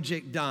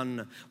project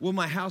done? Will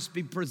my house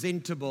be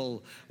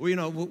presentable?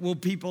 Will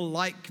people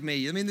like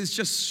me? I mean, there's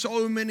just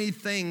so many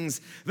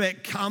things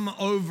that come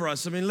over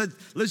us. I mean,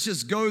 let's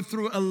just go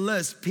through a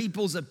list.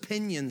 People's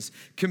opinions,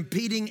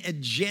 competing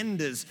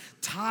agendas,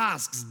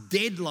 tasks,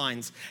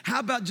 deadlines. How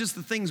about just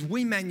the things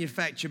we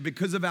manufacture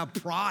because of our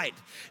pride?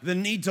 The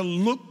need to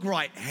look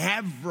right,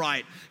 have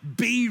right,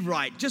 be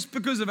right, just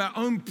because of our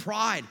own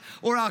pride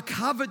or our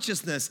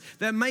covetousness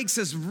that makes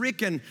us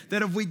reckon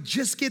that if we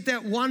just get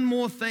that one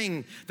more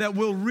thing, that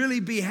we'll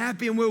really be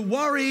happy, and we're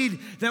worried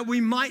that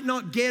we might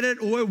not get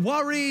it, or we're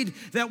worried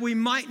that we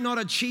might not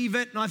achieve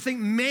it. And I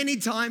think many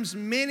times,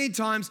 many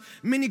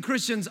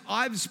Christians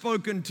I've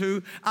spoken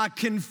to are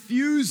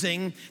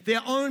confusing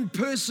their own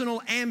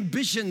personal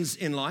ambitions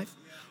in life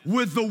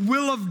with the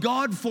will of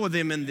God for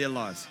them in their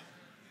lives.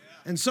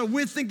 And so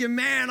we're thinking,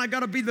 man, I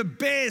got to be the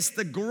best,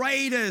 the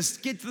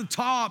greatest, get to the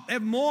top,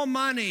 have more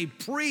money,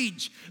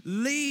 preach,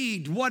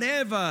 lead,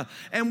 whatever.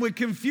 And we're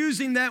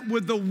confusing that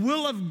with the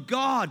will of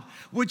God,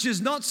 which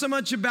is not so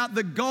much about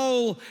the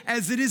goal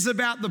as it is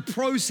about the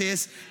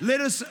process.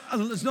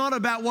 It's not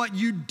about what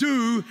you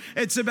do,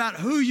 it's about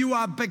who you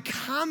are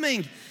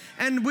becoming.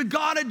 And we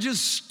got to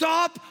just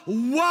stop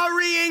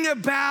worrying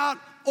about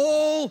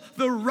all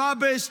the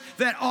rubbish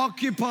that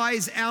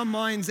occupies our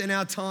minds and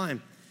our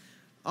time.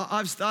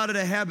 I've started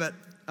a habit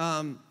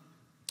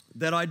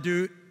that I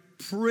do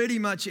pretty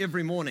much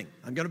every morning.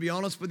 I'm going to be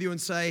honest with you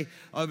and say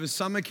over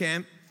summer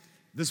camp,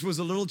 this was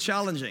a little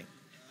challenging.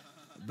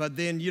 But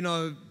then,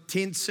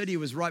 Tent City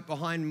was right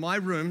behind my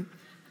room.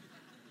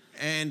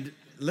 And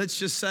let's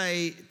just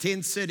say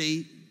Tent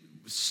City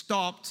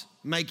stopped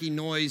making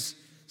noise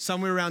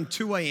somewhere around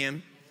 2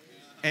 a.m.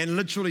 and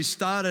literally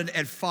started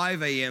at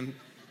 5 a.m.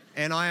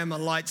 And I am a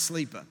light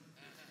sleeper.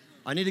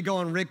 I need to go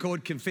on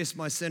record, confess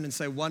my sin, and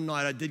say one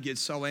night I did get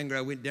so angry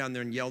I went down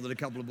there and yelled at a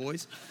couple of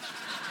boys.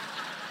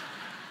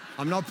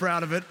 I'm not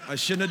proud of it. I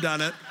shouldn't have done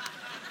it.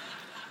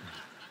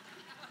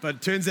 But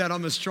it turns out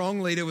I'm a strong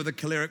leader with a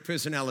choleric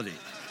personality.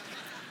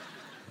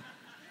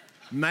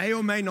 May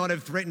or may not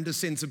have threatened to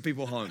send some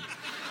people home.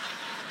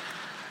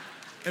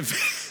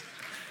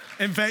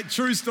 In fact,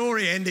 true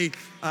story, Andy,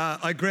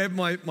 I grabbed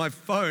my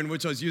phone,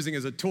 which I was using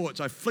as a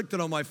torch. I flicked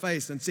it on my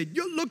face and said,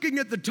 "You're looking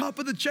at the top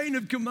of the chain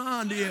of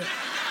command here."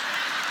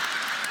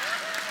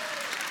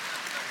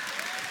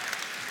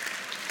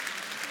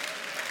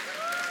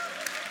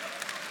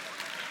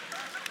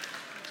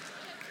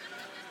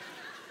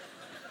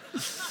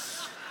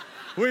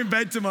 Went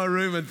back to my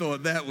room and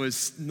thought, that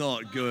was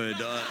not good.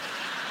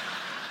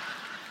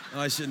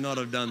 I should not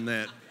have done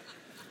that.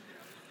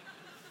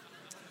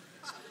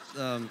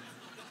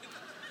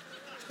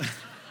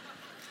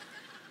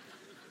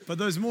 But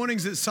those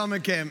mornings at summer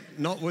camp,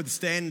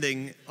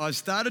 notwithstanding, I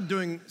started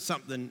doing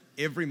something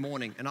every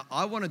morning. And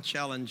I want to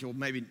challenge, or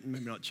maybe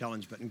not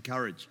challenge, but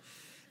encourage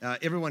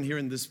everyone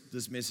hearing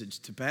this message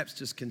to perhaps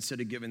just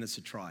consider giving this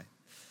a try.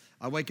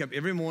 I wake up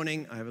every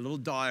morning, I have a little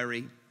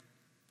diary,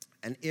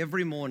 and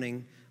every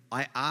morning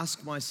I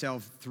ask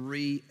myself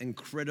 3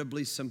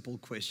 incredibly simple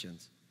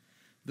questions.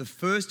 The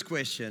first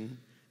question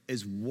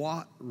is,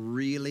 what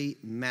really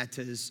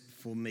matters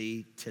for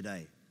me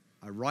today?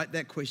 I write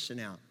that question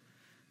out.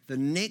 The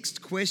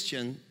next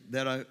question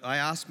that I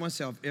ask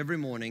myself every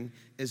morning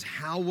is,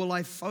 how will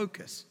I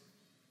focus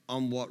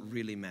on what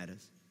really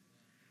matters?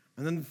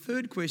 And then the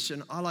third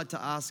question I like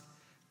to ask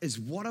is,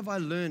 what have I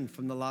learned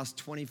from the last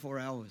 24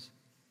 hours?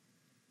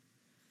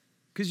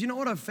 Because you know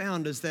what I've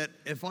found is that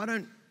if I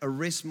don't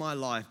arrest my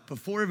life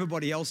before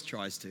everybody else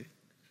tries to,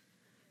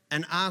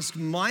 and ask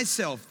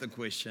myself the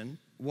question,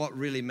 what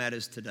really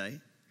matters today,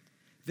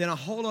 then a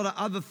whole lot of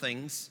other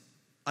things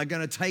are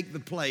going to take the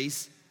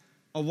place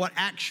of what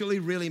actually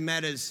really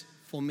matters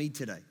for me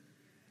today.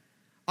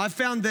 I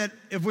found that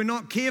if we're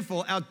not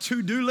careful, our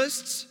to-do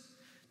lists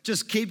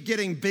just keep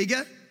getting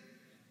bigger,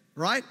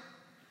 right?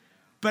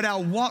 But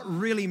our what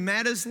really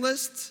matters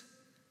lists,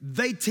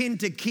 they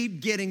tend to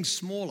keep getting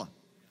smaller.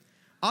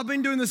 I've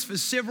been doing this for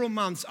several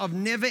months. I've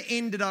never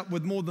ended up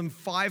with more than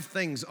 5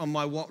 things on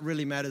my what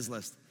really matters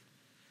list.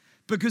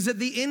 Because at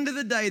the end of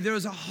the day, there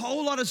is a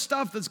whole lot of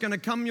stuff that's going to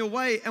come your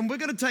way, and we're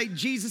going to take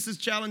Jesus'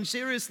 challenge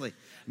seriously.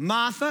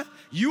 Martha,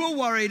 you are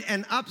worried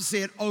and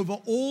upset over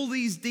all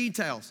these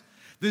details.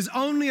 There's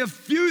only a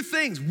few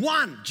things,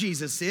 one,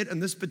 Jesus said in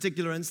this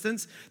particular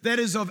instance, that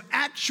is of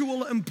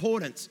actual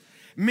importance.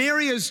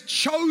 Mary has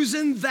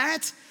chosen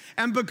that,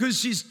 and because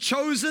she's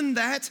chosen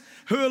that,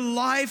 her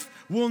life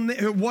will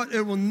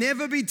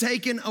never be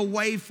taken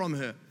away from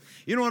her.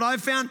 You know what I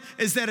found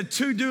is that a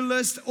to-do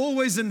list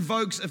always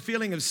invokes a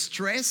feeling of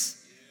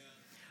stress.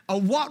 A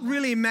what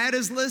really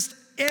matters list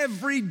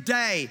every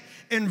day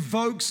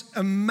invokes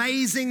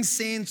amazing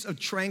sense of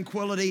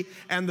tranquility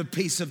and the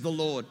peace of the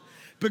Lord.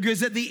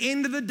 Because at the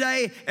end of the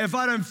day, if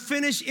I don't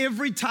finish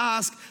every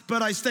task,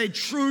 but I stay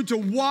true to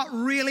what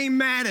really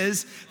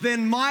matters,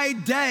 then my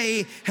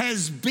day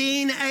has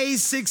been a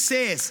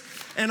success.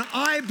 And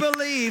I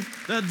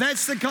believe that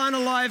that's the kind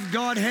of life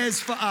God has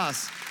for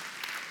us.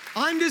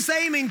 I'm just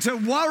aiming to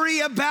worry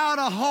about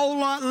a whole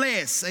lot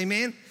less,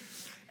 amen?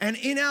 And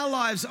in our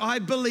lives, I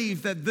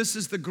believe that this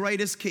is the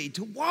greatest key,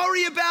 to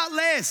worry about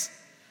less.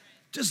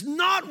 Just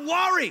not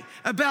worry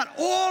about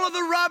all of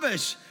the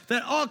rubbish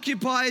that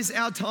occupies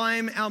our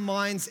time, our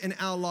minds, and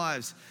our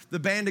lives. The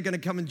band are going to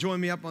come and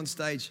join me up on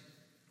stage.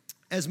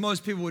 As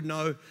most people would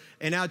know,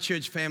 in our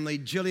church family,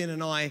 Jillian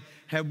and I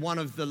have one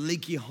of the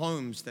leaky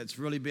homes that's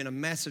really been a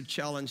massive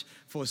challenge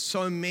for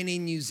so many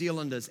New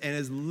Zealanders and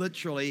has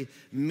literally,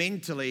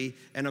 mentally,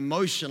 and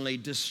emotionally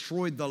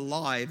destroyed the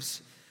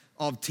lives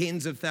of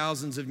tens of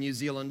thousands of New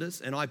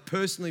Zealanders. And I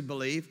personally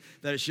believe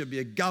that it should be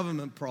a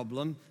government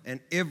problem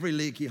and every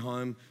leaky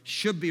home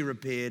should be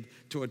repaired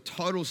to a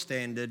total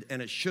standard,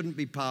 and it shouldn't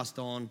be passed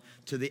on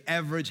to the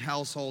average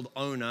household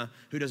owner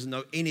who doesn't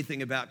know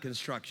anything about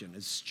construction.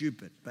 It's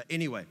stupid. But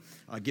anyway,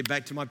 I'll get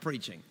back to my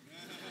preaching.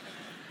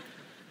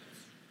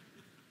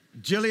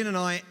 Jillian and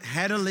I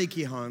had a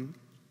leaky home,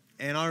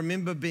 and I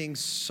remember being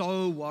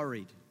so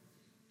worried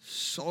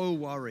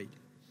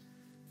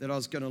that I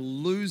was going to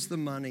lose the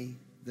money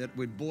that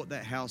we'd bought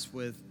that house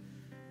with,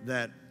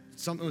 that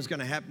something was going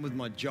to happen with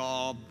my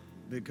job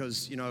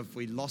because, you know, if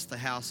we lost the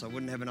house, I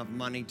wouldn't have enough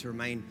money to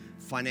remain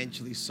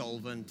financially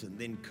solvent, and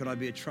then could I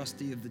be a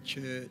trustee of the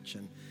church?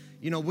 And,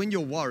 you know, when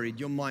you're worried,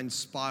 your mind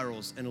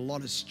spirals in a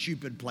lot of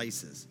stupid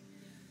places.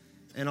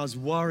 And I was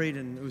worried,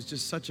 and it was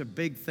just such a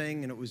big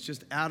thing, and it was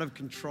just out of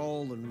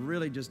control and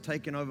really just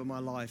taking over my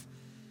life.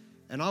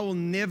 And I will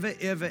never,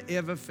 ever,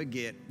 ever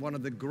forget one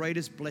of the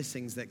greatest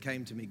blessings that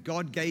came to me.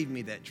 God gave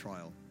me that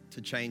trial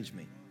to change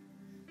me.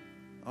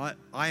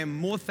 I am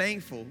more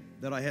thankful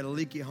that I had a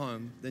leaky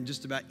home than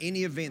just about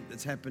any event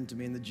that's happened to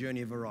me in the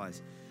journey of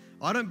Arise.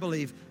 I don't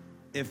believe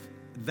if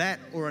that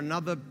or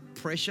another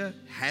pressure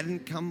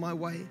hadn't come my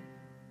way,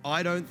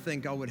 I don't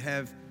think I would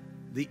have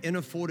the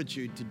inner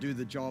fortitude to do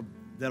the job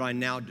that I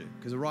now do,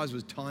 because Arise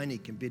was tiny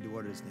compared to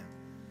what it is now.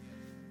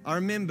 I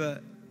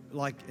remember,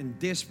 like, in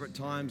desperate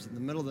times in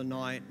the middle of the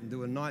night, and there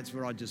were nights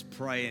where I'd just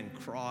pray and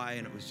cry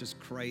and it was just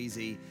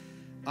crazy.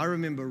 I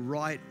remember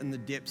right in the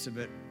depths of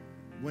it,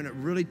 when it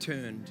really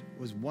turned,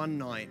 was one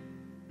night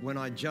when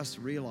I just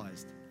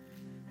realized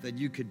that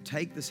you could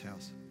take this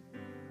house,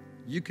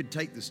 you could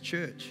take this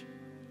church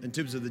in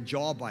terms of the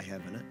job I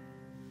have in it,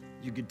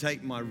 you could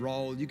take my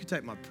role, you could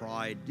take my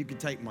pride, you could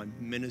take my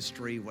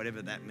ministry,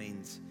 whatever that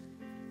means.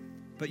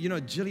 But you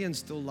know, Jillian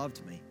still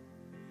loved me.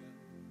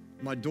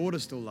 My daughter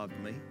still loved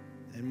me,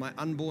 and my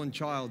unborn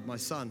child, my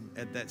son,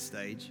 at that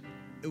stage.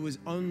 It was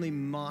only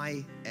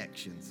my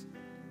actions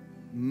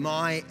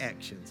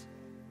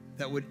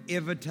that would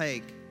ever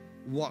take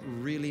what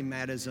really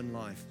matters in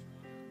life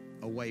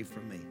away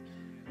from me.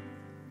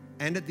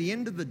 And at the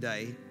end of the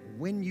day,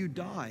 when you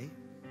die,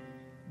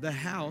 the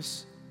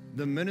house,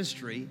 the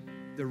ministry,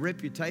 the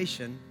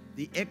reputation,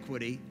 the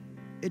equity,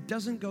 it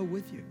doesn't go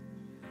with you.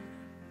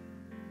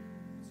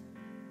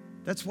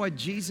 That's why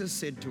Jesus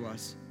said to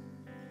us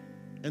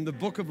in the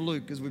book of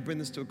Luke, as we bring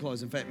this to a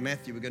close, in fact,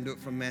 Matthew, we're going to do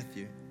it from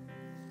Matthew,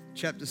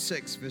 chapter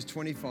 6, verse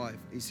 25.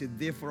 He said,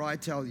 "Therefore I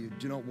tell you,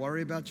 do not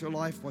worry about your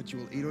life, what you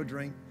will eat or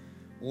drink,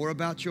 or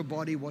about your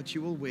body, what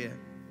you will wear.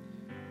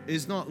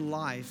 Is not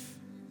life,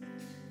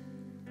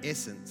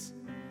 essence,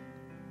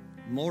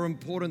 more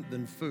important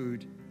than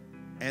food,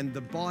 and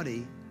the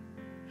body,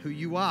 who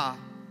you are,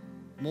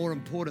 more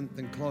important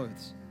than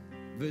clothes?"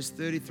 Verse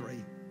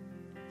 33,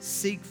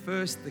 "Seek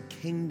first the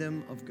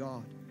kingdom of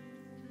God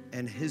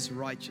and his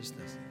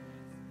righteousness,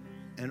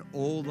 and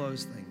all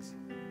those things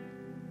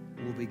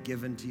will be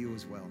given to you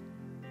as well."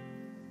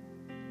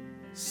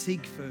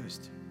 Seek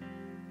first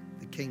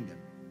the kingdom.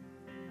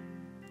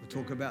 We'll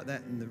talk about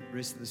that in the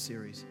rest of the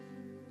series.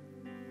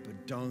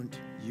 But don't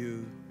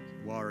you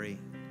worry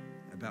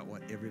about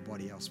what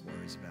everybody else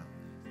worries about.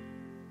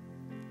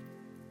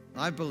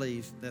 I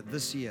believe that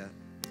this year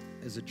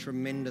is a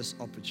tremendous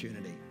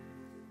opportunity.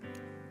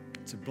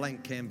 It's a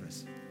blank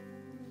canvas.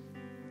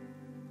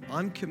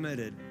 I'm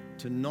committed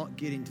to not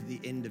getting to the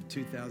end of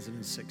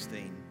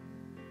 2016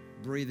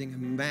 breathing a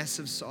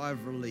massive sigh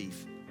of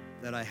relief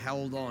that I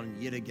held on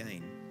yet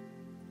again,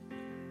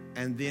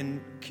 and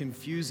then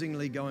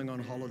confusingly going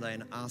on holiday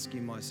and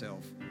asking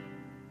myself,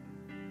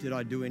 did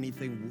I do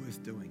anything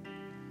worth doing?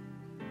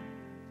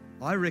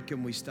 I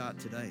reckon we start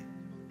today.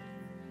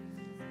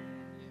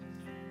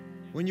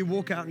 When you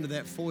walk out into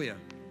that foyer,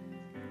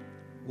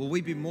 will we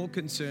be more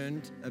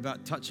concerned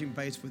about touching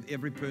base with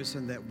every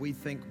person that we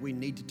think we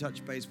need to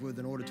touch base with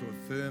in order to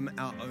affirm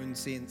our own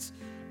sense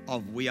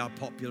of we are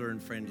popular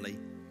and friendly?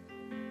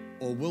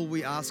 Or will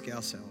we ask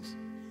ourselves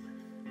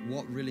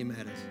what really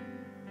matters?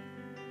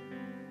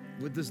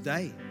 With this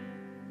day,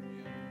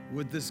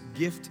 with this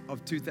gift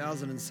of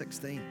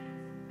 2016,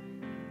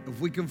 if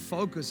we can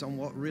focus on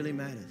what really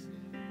matters,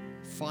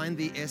 find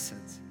the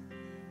essence,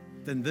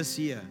 then this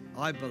year,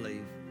 I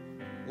believe,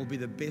 will be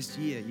the best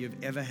year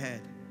you've ever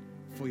had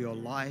for your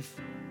life,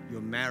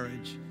 your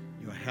marriage,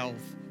 your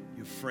health,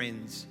 your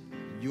friends,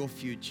 your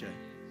future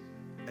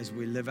as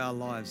we live our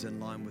lives in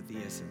line with the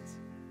essence.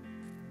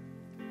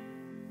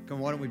 Come on,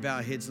 why don't we bow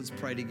our heads? Let's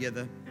pray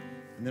together.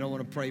 And then I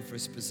want to pray for a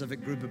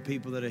specific group of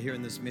people that are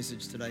hearing this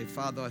message today.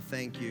 Father, I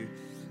thank you.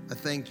 I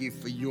thank you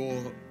for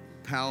your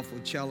powerful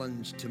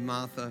challenge to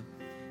Martha,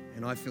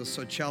 and I feel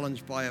so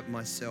challenged by it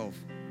myself.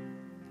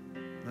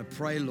 And I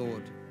pray,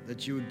 Lord,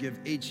 that you would give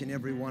each and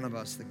every one of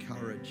us the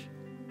courage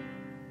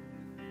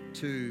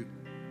to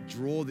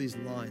draw these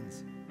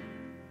lines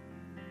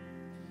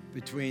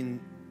between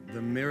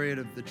the myriad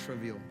of the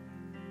trivial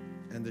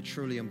and the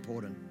truly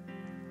important,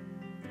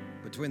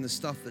 between the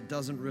stuff that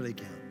doesn't really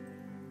count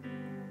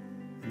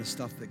and the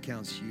stuff that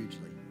counts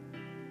hugely.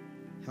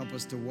 Help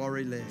us to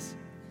worry less.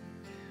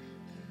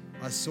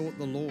 I sought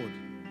the Lord.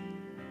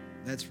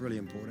 That's really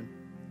important.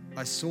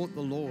 I sought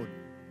the Lord.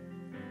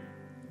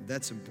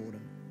 That's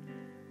important.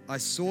 I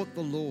sought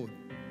the Lord,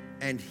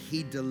 and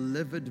He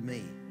delivered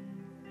me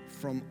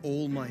from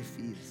all my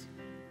fears.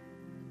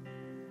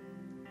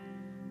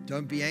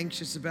 Don't be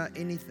anxious about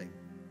anything,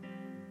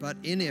 but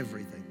in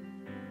everything,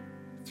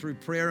 through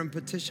prayer and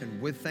petition,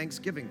 with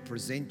thanksgiving,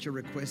 present your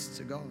requests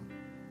to God.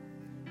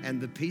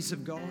 And the peace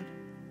of God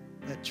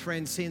that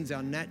transcends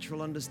our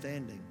natural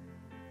understanding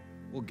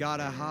will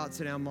guard our hearts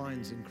and our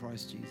minds in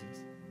Christ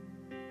Jesus.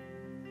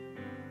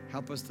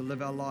 Help us to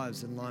live our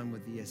lives in line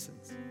with the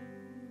essence.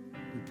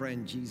 We pray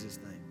in Jesus'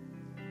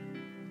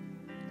 name.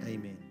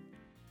 Amen.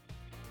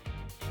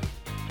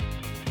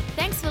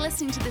 Thanks for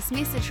listening to this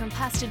message from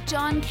Pastor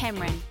John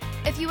Cameron.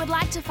 If you would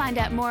like to find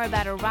out more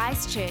about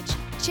Arise Church,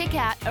 check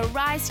out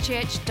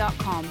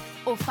arisechurch.com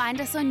or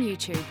find us on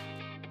YouTube.